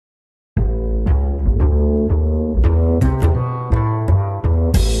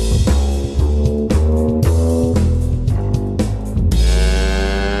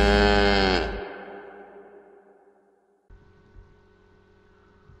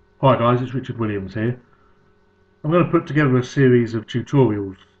Hi guys, it's Richard Williams here. I'm going to put together a series of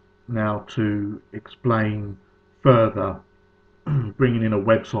tutorials now to explain further bringing in a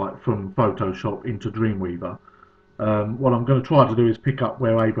website from Photoshop into Dreamweaver. What I'm going to try to do is pick up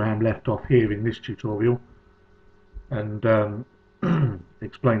where Abraham left off here in this tutorial and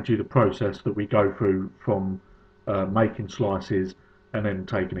explain to you the process that we go through from making slices and then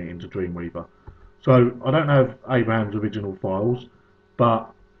taking it into Dreamweaver. So I don't have Abraham's original files,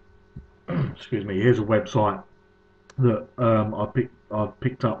 but excuse me, here's a website that I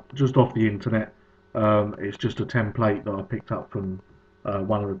picked up just off the internet. It's just a template that I picked up from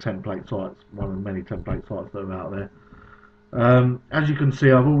one of the template sites, one of the many template sites that are out there. As you can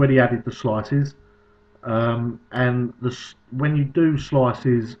see, I've already added the slices, and when you do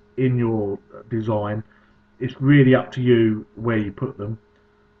slices in your design, it's really up to you where you put them.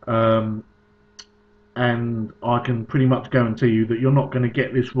 And I can pretty much guarantee you that you're not going to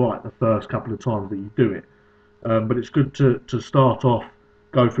get this right the first couple of times that you do it. But it's good to start off,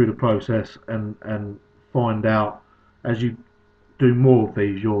 go through the process, and find out as you do more of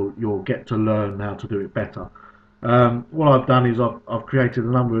these, you'll get to learn how to do it better. What I've done is I've created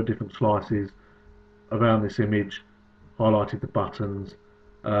a number of different slices around this image, highlighted the buttons,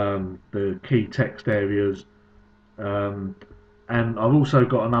 the key text areas, and I've also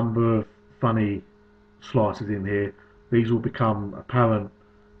got a number of funny slices in here. These will become apparent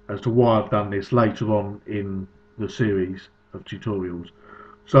as to why I've done this later on in the series of tutorials.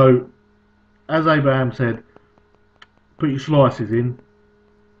 So, as Abraham said, put your slices in,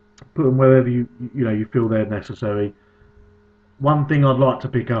 put them wherever you feel they're necessary. One thing I'd like to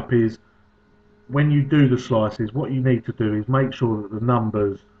pick up is when you do the slices, what you need to do is make sure that the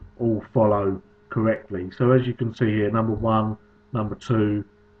numbers all follow correctly. So as you can see here, number 1, number 2,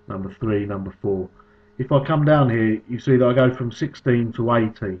 number 3, number 4. If I come down here, you see that I go from 16 to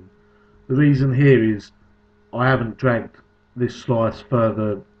 18. The reason here is I haven't dragged this slice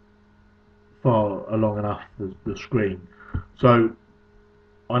far along enough the screen. So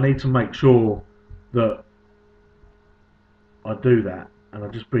I need to make sure that I do that, and I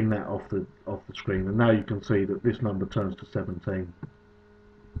just bring that off the screen, and now you can see that this number turns to 17.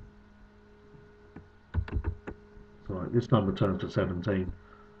 So this number turns to 17.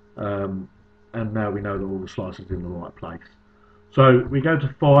 And now we know that all the slices are in the right place. So we go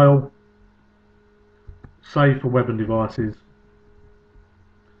to File, Save for Web and Devices.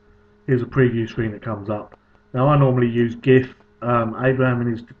 Here's a preview screen that comes up. Now I normally use GIF. Abraham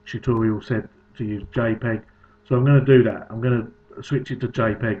in his tutorial said to use JPEG, so I'm going to do that. I'm going to switch it to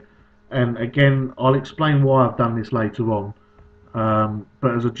JPEG, and again I'll explain why I've done this later on.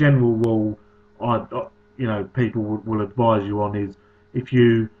 But as a general rule, people will advise you on is if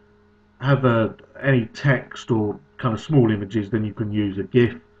you have any text or kind of small images, then you can use a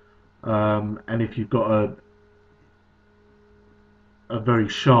GIF, and if you've got a very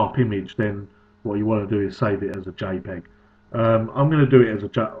sharp image, then what you want to do is save it as a JPEG. I'm going to do it as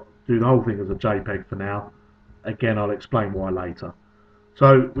do the whole thing as a JPEG for now. Again, I'll explain why later.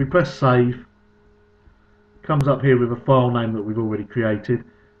 So we press save. Comes up here with a file name that we've already created.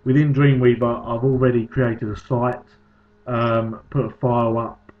 Within Dreamweaver, I've already created a site, put a file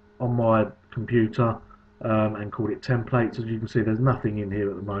up on my computer, and called it templates. As you can see, there's nothing in here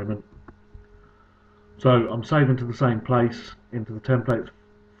at the moment. So I'm saving to the same place, into the templates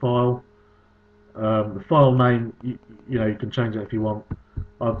file. The file name, you can change that if you want.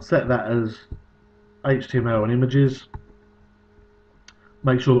 I've set that as HTML and images.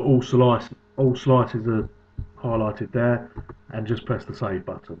 Make sure that all slices are highlighted there, and just press the save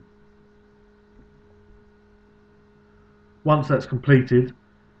button. Once that's completed,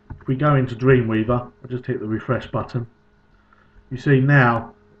 if we go into Dreamweaver, I just hit the refresh button. You see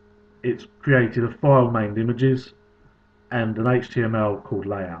now it's created a file named images and an HTML called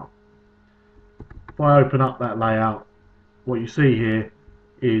layout. If I open up that layout, what you see here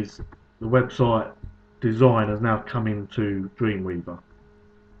is the website design has now come into Dreamweaver.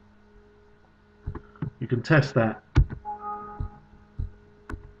 You can test that.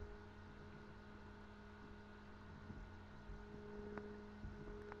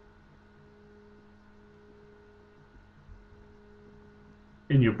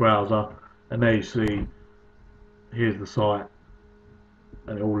 In your browser, and there you see here's the site,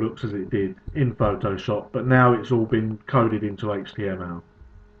 and it all looks as it did in Photoshop, but now it's all been coded into HTML.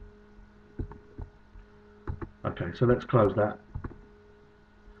 Okay, so let's close that.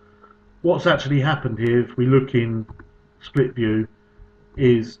 What's actually happened here, if we look in split view,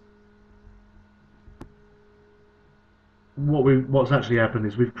 is what's actually happened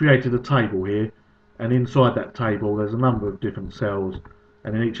is we've created a table here, and inside that table there's a number of different cells,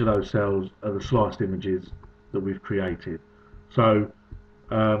 and in each of those cells are the sliced images that we've created. So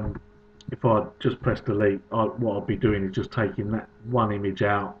if I just press delete, what I'll be doing is just taking that one image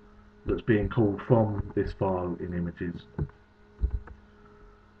out that's being called from this file in images.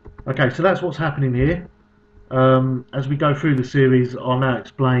 Okay, so that's what's happening here. As we go through the series, I'll now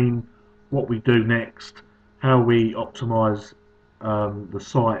explain what we do next, how we optimize the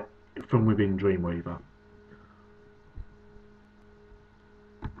site from within Dreamweaver.